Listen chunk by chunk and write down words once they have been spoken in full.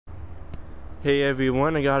Hey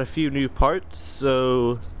everyone, I got a few new parts,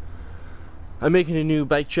 so I'm making a new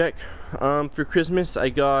bike check. For Christmas I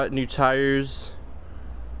got new tires,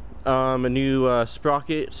 a new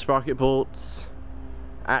sprocket bolts,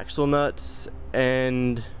 axle nuts,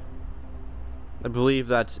 and I believe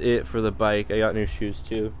that's it for the bike. I got new shoes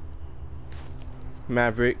too.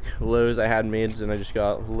 Maverick lows. I had mids and I just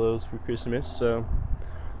got lows for Christmas, so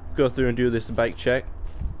go through and do this bike check.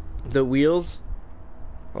 The wheels,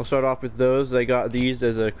 I'll start off with those. I got these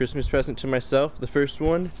as a Christmas present to myself. The first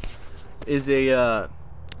one is a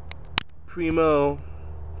PRIMO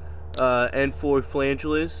N4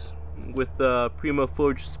 flangeless with PRIMO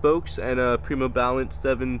forged spokes and a PRIMO Balance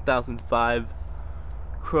 7005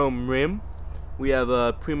 chrome rim. We have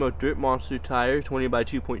a PRIMO Dirt Monster tire, 20 by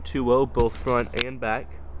 2.20, both front and back.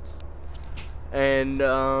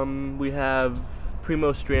 And we have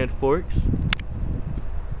PRIMO STRAND forks.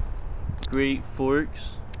 Great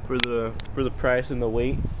forks for the price and the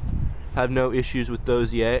weight. Have no issues with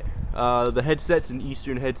those yet. The headset's an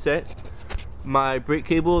Eastern headset. My brake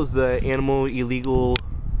cable is the Animal Illegal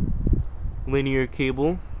linear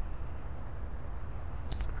cable.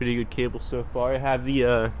 Pretty good cable so far. I have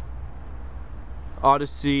the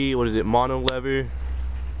Odyssey, what is it, mono lever,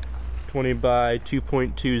 20 by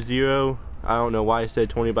 2.20. I don't know why I said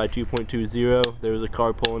 20 by 2.20. There was a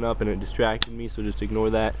car pulling up and it distracted me, so just ignore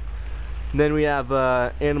that. And then we have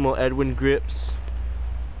Animal Edwin grips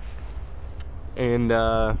and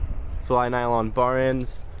fly nylon bar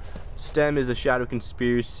ends. Stem is a Shadow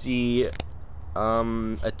Conspiracy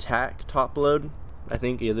attack top load. I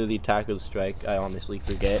think either the attack or the strike, I honestly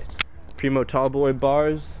forget. PRIMO tallboy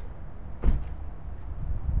bars.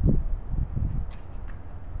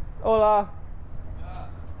 Hola!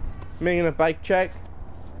 Making a bike check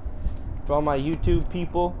for all my YouTube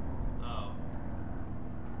people.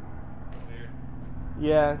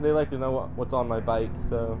 Yeah, they like to know what's on my bike,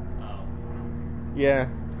 so yeah.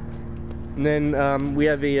 And then we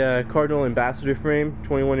have a Cardinal Ambassador frame,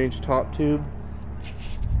 21-inch top tube.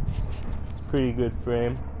 It's a pretty good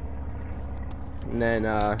frame. And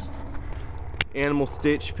then Animal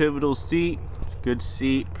Stitch pivotal seat, good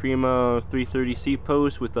seat. PRIMO 330 seat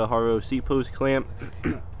post with the Haro seat post clamp.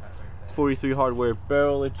 43 hardware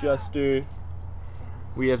barrel adjuster.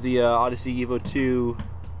 We have the Odyssey Evo 2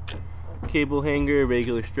 cable hanger,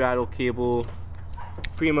 regular straddle cable,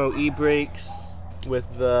 PRIMO e-brakes with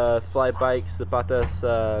the Fly Bikes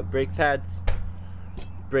Zapatas brake pads.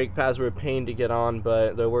 Brake pads were a pain to get on,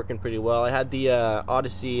 but they're working pretty well. I had the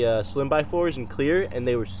Odyssey Slim by 4s in clear, and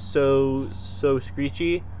they were so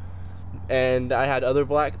screechy. And I had other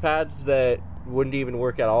black pads that wouldn't even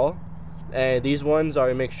work at all. And these ones are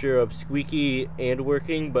a mixture of squeaky and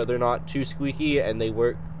working, but they're not too squeaky, and they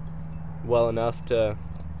work well enough to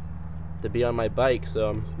be on my bike,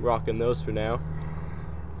 so I'm rocking those for now.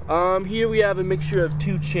 Here we have a mixture of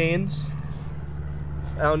two chains.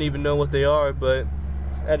 I don't even know what they are, but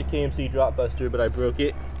I had a KMC drop buster, but I broke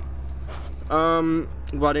it. Well,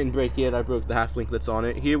 I didn't break it, I broke the half link that's on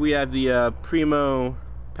it. Here we have the PRIMO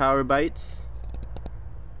Power Bites.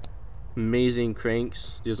 Amazing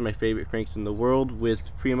cranks. These are my favorite cranks in the world,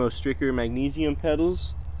 with PRIMO Stricker magnesium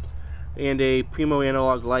pedals and a PRIMO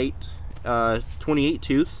Analog Light 28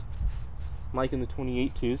 tooth. I'm liking the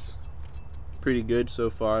 28 tooth. Pretty good so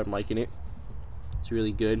far. I'm liking it. It's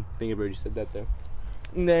really good. I think I've already said that though.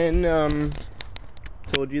 And then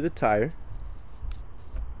told you the tire.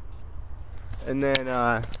 And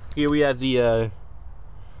then here we have the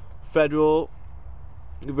Federal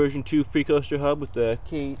version 2 FREECOASTER hub with the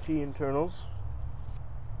KHE internals.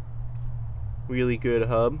 Really good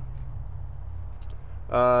hub.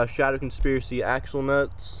 Shadow Conspiracy axle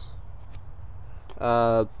nuts.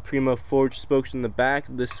 PRIMO forged spokes in the back.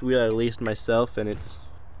 This wheel I laced myself, and it's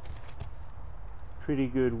pretty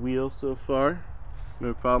good wheel so far.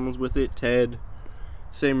 No problems with it. Ted,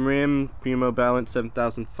 same rim. PRIMO Balance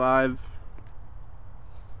 7005.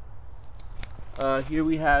 Here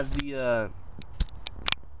we have the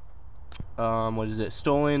what is it?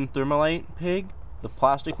 Stolen Thermalite pig, the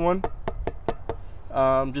plastic one.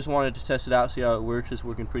 Just wanted to test it out, see how it works. It's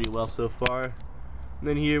working pretty well so far. And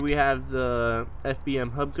then here we have the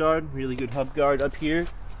FBM hub guard, really good hub guard up here.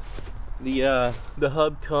 The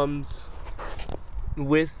hub comes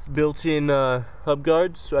with built-in hub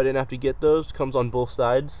guards, so I didn't have to get those. Comes on both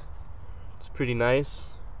sides. It's pretty nice.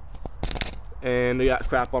 And I got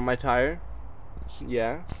crap on my tire.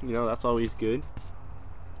 Yeah, you know, that's always good.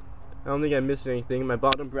 I don't think I missed anything. My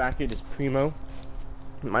bottom bracket is PRIMO.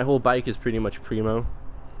 My whole bike is pretty much PRIMO.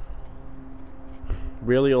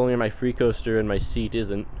 Really only my FREECOASTER and my seat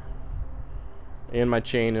isn't. And my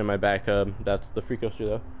chain and my back hub. That's the FREECOASTER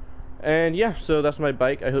though. And yeah, so that's my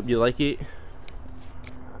bike. I hope you like it.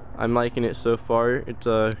 I'm liking it so far. It's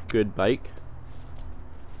a good bike.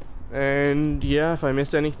 And yeah, if I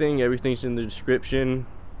miss anything, everything's in the description.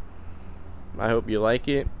 I hope you like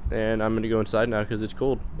it, and I'm gonna go inside now because it's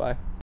cold. Bye.